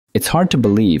It's hard to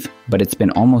believe, but it's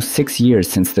been almost 6 years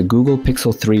since the Google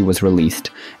Pixel 3 was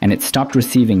released, and it stopped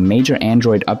receiving major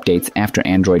Android updates after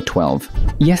Android 12.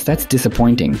 Yes, that's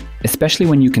disappointing, especially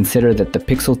when you consider that the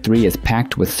Pixel 3 is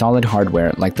packed with solid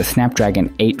hardware like the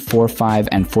Snapdragon 845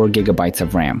 and 4GB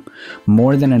of RAM,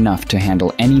 more than enough to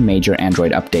handle any major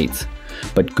Android updates.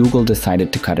 But Google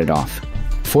decided to cut it off.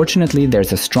 Fortunately,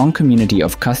 there's a strong community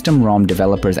of custom ROM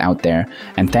developers out there,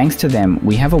 and thanks to them,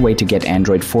 we have a way to get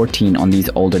Android 14 on these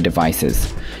older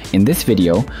devices. In this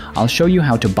video, I'll show you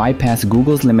how to bypass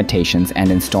Google's limitations and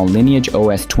install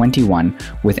LineageOS 21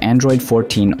 with Android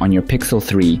 14 on your Pixel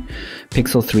 3,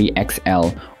 Pixel 3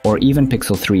 XL, or even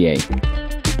Pixel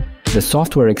 3a. The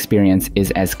software experience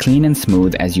is as clean and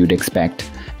smooth as you'd expect,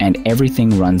 and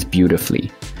everything runs beautifully.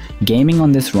 Gaming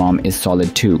on this ROM is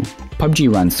solid too.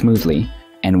 PUBG runs smoothly.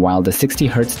 And while the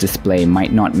 60Hz display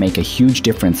might not make a huge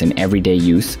difference in everyday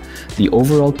use, the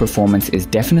overall performance is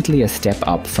definitely a step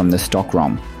up from the stock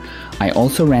ROM. I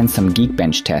also ran some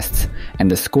Geekbench tests, and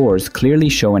the scores clearly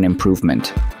show an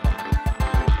improvement.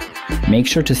 Make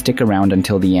sure to stick around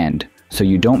until the end, so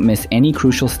you don't miss any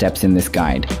crucial steps in this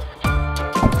guide.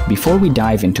 Before we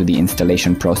dive into the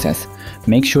installation process,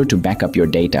 make sure to back up your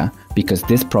data, because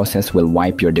this process will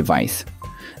wipe your device.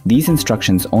 These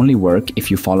instructions only work if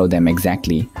you follow them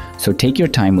exactly, so take your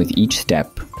time with each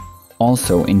step.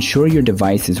 Also, ensure your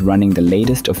device is running the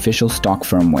latest official stock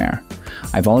firmware.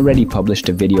 I've already published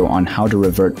a video on how to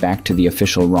revert back to the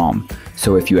official ROM,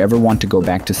 so if you ever want to go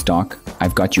back to stock,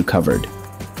 I've got you covered.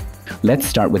 Let's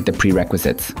start with the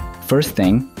prerequisites. First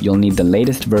thing, you'll need the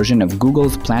latest version of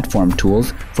Google's platform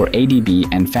tools for ADB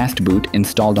and Fast Boot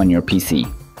installed on your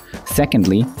PC.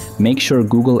 Secondly, make sure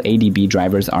Google ADB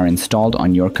drivers are installed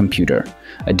on your computer.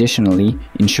 Additionally,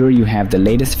 ensure you have the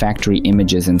latest factory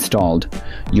images installed.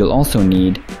 You'll also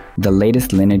need the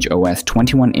latest LineageOS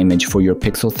 21 image for your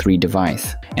Pixel 3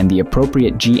 device, and the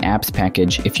appropriate G-Apps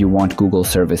package if you want Google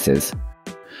services.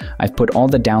 I've put all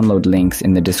the download links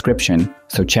in the description,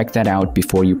 so check that out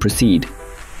before you proceed.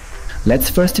 Let's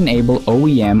first enable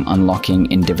OEM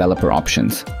Unlocking in Developer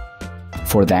Options.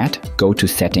 For that, go to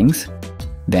Settings,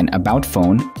 then About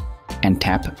Phone, and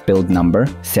tap Build Number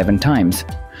 7 times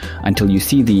until you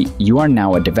see the You are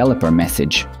now a developer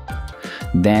message.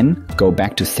 Then go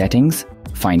back to Settings,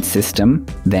 find System,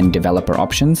 then Developer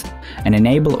Options, and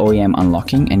enable OEM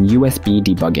Unlocking and USB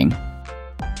debugging.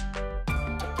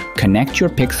 Connect your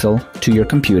Pixel to your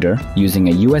computer using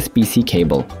a USB-C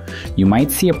cable. You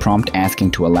might see a prompt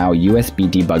asking to allow USB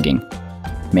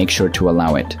debugging. Make sure to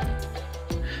allow it.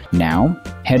 Now,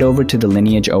 head over to the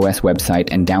LineageOS website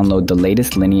and download the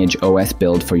latest LineageOS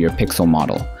build for your Pixel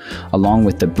model, along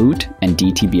with the boot and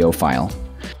DTBO file.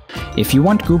 If you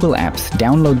want Google Apps,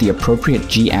 download the appropriate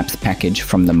G-Apps package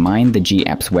from the Mind the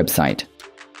G-Apps website.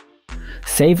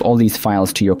 Save all these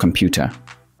files to your computer.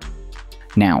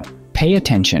 Now, pay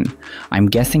attention. I'm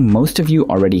guessing most of you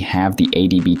already have the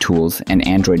ADB tools and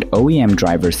Android OEM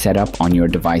drivers set up on your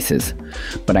devices,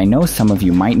 but I know some of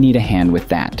you might need a hand with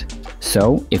that.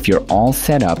 So, if you're all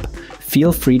set up,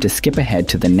 feel free to skip ahead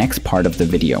to the next part of the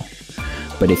video.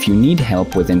 But if you need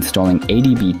help with installing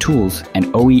ADB tools and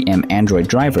OEM Android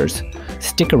drivers,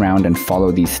 stick around and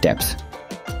follow these steps.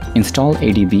 Install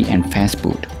ADB and Fast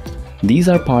Boot. These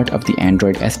are part of the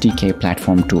Android SDK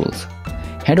platform tools.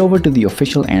 Head over to the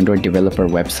official Android developer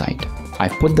website.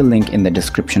 I've put the link in the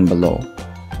description below.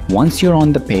 Once you're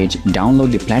on the page,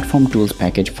 download the platform tools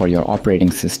package for your operating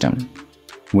system.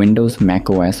 Windows,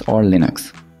 macOS, or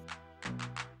Linux.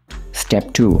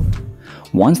 Step 2.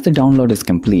 Once the download is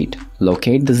complete,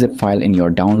 locate the zip file in your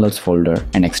Downloads folder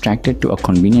and extract it to a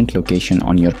convenient location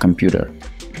on your computer,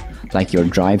 like your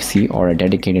Drive C or a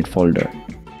dedicated folder.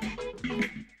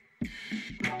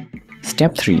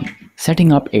 Step 3.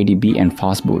 Setting up ADB and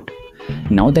Fast Boot.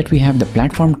 Now that we have the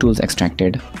platform tools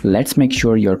extracted, let's make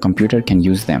sure your computer can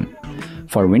use them.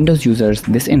 For Windows users,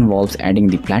 this involves adding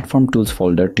the Platform Tools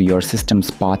folder to your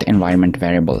system's path environment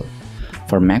variable.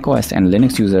 For macOS and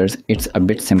Linux users, it's a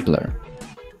bit simpler.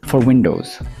 For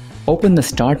Windows, open the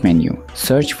Start menu,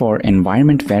 search for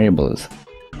Environment Variables,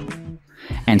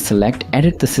 and select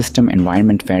Edit the System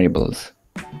Environment Variables.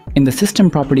 In the System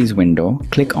Properties window,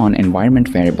 click on Environment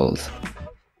Variables.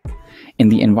 In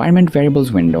the Environment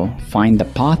Variables window, find the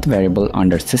path variable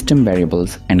under System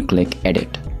Variables and click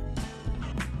Edit.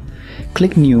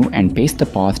 Click New and paste the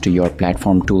path to your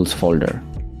Platform Tools folder.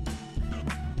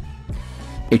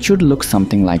 It should look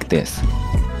something like this.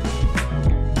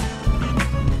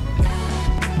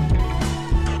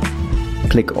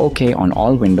 Click OK on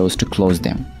all windows to close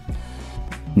them.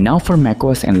 Now for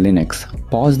macOS and Linux,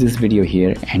 pause this video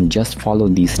here and just follow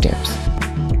these steps.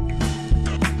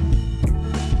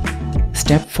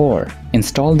 Step 4.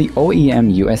 Install the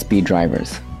OEM USB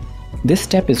drivers. This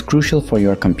step is crucial for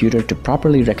your computer to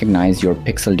properly recognize your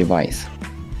Pixel device.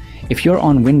 If you're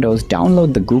on Windows,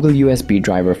 download the Google USB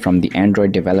driver from the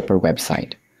Android developer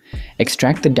website.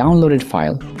 Extract the downloaded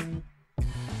file.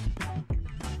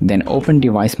 Then open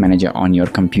Device Manager on your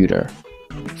computer.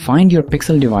 Find your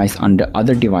Pixel device under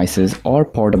Other Devices or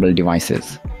Portable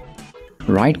Devices.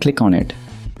 Right-click on it.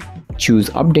 Choose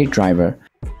Update Driver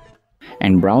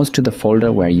and browse to the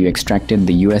folder where you extracted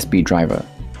the USB driver.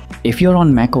 If you're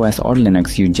on macOS or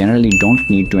Linux, you generally don't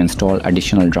need to install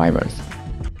additional drivers.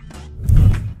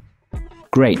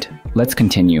 Great, let's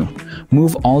continue.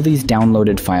 Move all these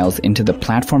downloaded files into the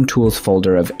Platform Tools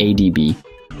folder of ADB.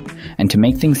 And to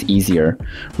make things easier,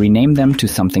 rename them to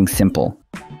something simple.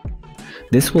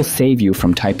 This will save you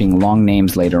from typing long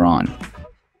names later on.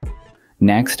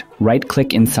 Next,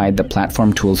 right-click inside the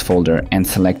Platform Tools folder and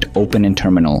select Open in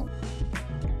Terminal.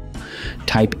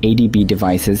 Type ADB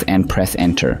devices and press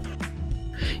Enter.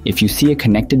 If you see a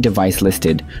connected device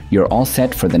listed, you're all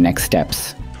set for the next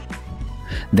steps.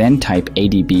 Then type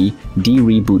ADB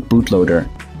D-Reboot Bootloader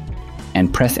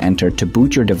and press Enter to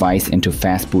boot your device into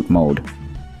fast boot mode.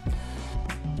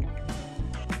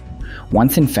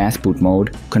 Once in fast boot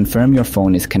mode, confirm your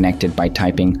phone is connected by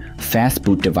typing Fast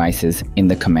Boot Devices in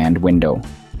the command window.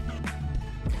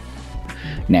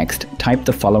 Next, type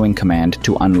the following command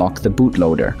to unlock the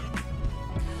bootloader.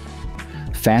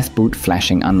 Fast Boot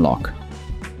Flashing Unlock.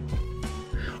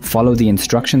 Follow the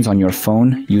instructions on your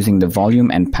phone using the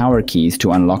volume and power keys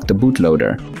to unlock the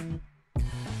bootloader.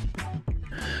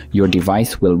 Your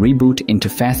device will reboot into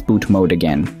fast boot mode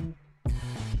again.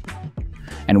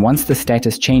 And once the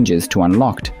status changes to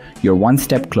unlocked, you're one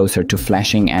step closer to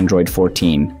flashing Android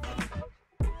 14.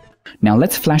 Now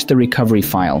let's flash the recovery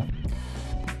file.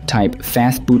 Type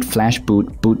fastboot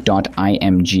flashboot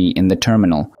boot.img in the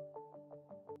terminal.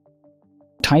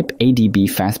 Type ADB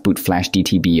fastboot flash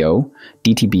dtbo.img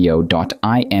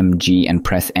and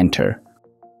press Enter.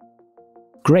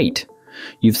 Great!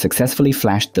 You've successfully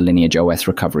flashed the LineageOS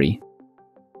recovery.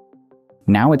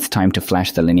 Now it's time to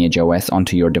flash the LineageOS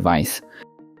onto your device.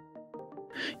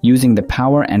 Using the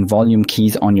power and volume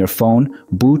keys on your phone,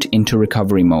 boot into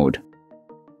recovery mode.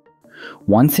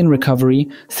 Once in recovery,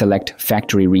 select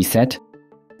Factory Reset,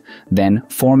 then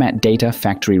Format Data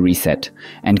Factory Reset,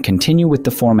 and continue with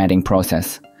the formatting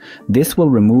process. This will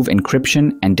remove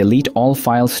encryption and delete all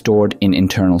files stored in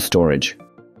internal storage.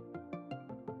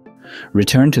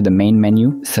 Return to the main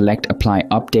menu, select Apply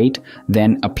Update,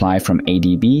 then Apply from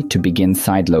ADB to begin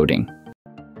sideloading.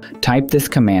 Type this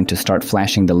command to start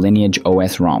flashing the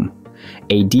LineageOS ROM.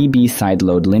 ADB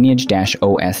sideload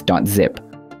lineage-os.zip.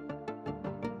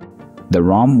 The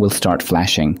ROM will start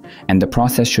flashing, and the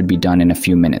process should be done in a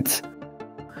few minutes.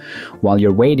 While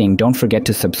you're waiting, don't forget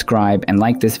to subscribe and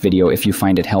like this video if you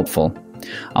find it helpful.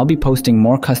 I'll be posting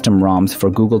more custom ROMs for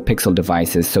Google Pixel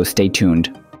devices, so stay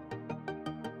tuned.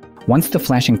 Once the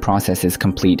flashing process is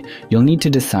complete, you'll need to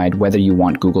decide whether you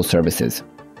want Google services.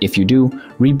 If you do,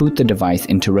 reboot the device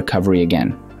into recovery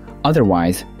again.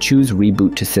 Otherwise, choose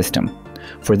Reboot to System.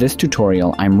 For this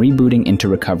tutorial, I'm rebooting into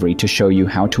recovery to show you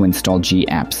how to install G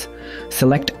apps.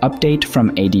 Select Update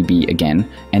from ADB again,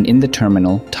 and in the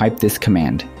terminal, type this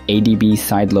command, adb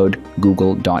sideload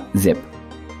google.zip.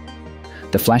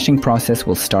 The flashing process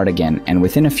will start again, and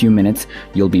within a few minutes,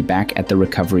 you'll be back at the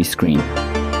recovery screen.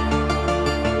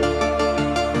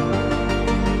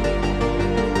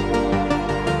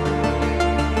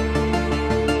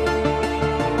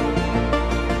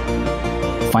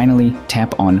 Finally,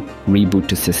 tap on Reboot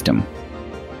to System.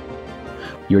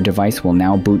 Your device will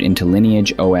now boot into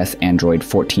LineageOS Android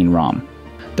 14 ROM.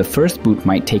 The first boot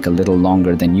might take a little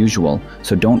longer than usual,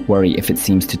 so don't worry if it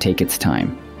seems to take its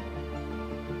time.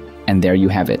 And there you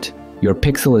have it. Your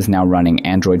Pixel is now running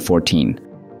Android 14.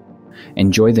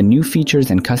 Enjoy the new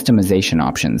features and customization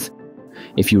options.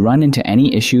 If you run into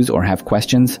any issues or have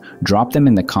questions, drop them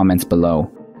in the comments below.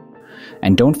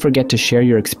 And don't forget to share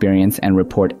your experience and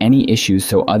report any issues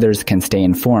so others can stay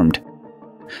informed.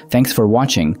 Thanks for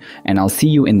watching, and I'll see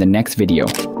you in the next video.